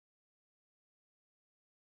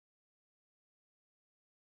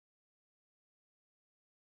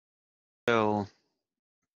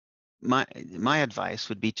my advice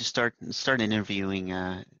would be to start interviewing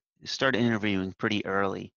pretty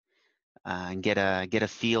early, and get a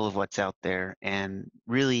feel of what's out there. And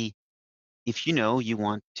really, if you know you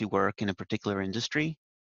want to work in a particular industry,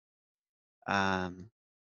 um,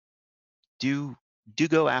 do do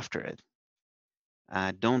go after it.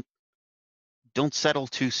 Don't settle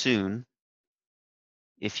too soon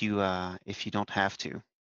if you don't have to,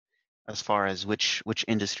 as far as which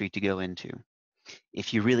industry to go into.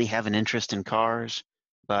 If you really have an interest in cars,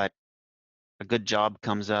 but a good job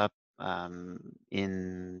comes up,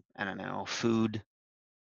 in, I don't know, food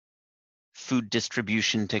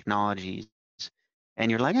distribution technologies, and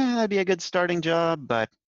you're like, that'd be a good starting job, but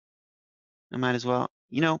I might as well,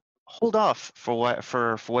 hold off for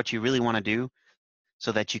what you really want to do,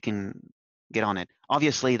 so that you can get on it.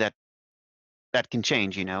 Obviously, that can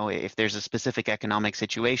change. If there's a specific economic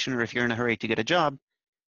situation, or if you're in a hurry to get a job,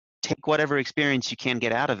 take whatever experience you can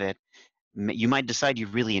get out of it. You might decide you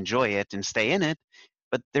really enjoy it and stay in it,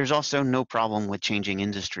 but there's also no problem with changing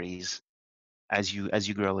industries as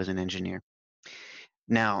you grow as an engineer.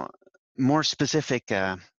 Now, more specific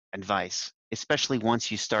advice, especially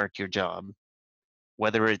once you start your job,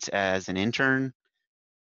 whether it's as an intern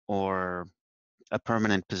or a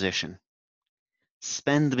permanent position,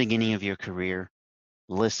 spend the beginning of your career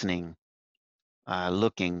listening,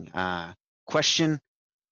 looking, question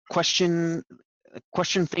question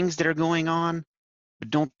question things that are going on, but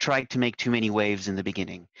don't try to make too many waves in the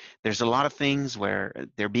beginning. There's a lot of things where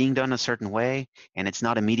they're being done a certain way, and it's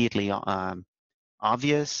not immediately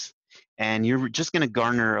obvious, and you're just going to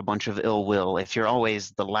garner a bunch of ill will if you're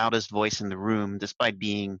always the loudest voice in the room, despite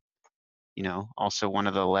being, also one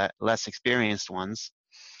of the less experienced ones.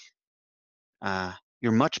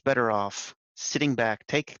 You're much better off sitting back.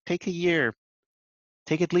 Take a year,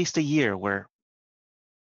 take at least a year where,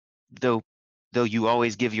 though you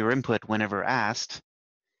always give your input whenever asked,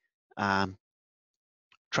 um,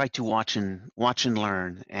 try to watch and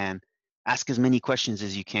learn, and ask as many questions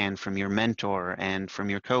as you can from your mentor and from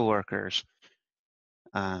your coworkers.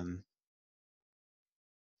 Um,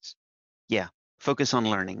 yeah, focus on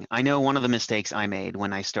learning. I know one of the mistakes I made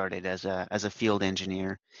when I started as a field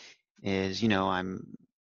engineer is, I'm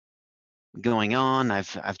going on.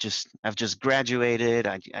 I've just graduated.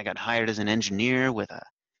 I got hired as an engineer with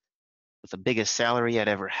the biggest salary I'd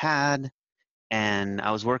ever had, and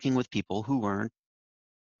I was working with people who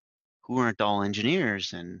weren't all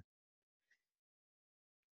engineers. And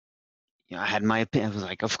I had my opinion. I was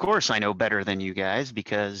like, of course I know better than you guys,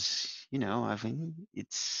 because I think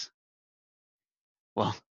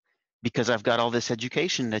well, because I've got all this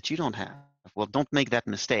education that you don't have. Well, don't make that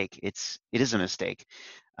mistake. It is a mistake.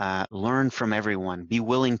 Learn from everyone. Be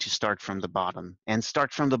willing to start from the bottom, and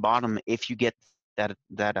start from the bottom if you get that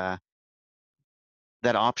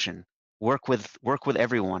option. Work with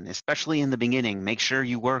everyone, especially in the beginning. Make sure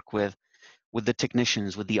you work with the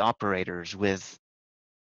technicians, with the operators, with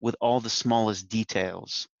all the smallest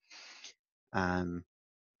details.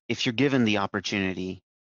 If you're given the opportunity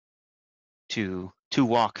to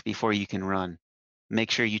walk before you can run, make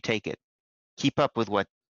sure you take it. Keep up with what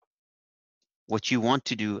you want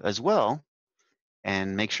to do as well,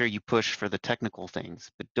 and make sure you push for the technical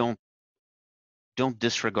things, but don't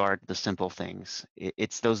disregard the simple things.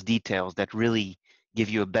 It's those details that really give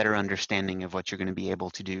you a better understanding of what you're going to be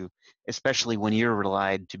able to do, especially when you're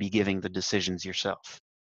relied to be giving the decisions yourself.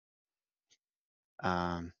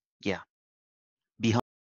 Yeah.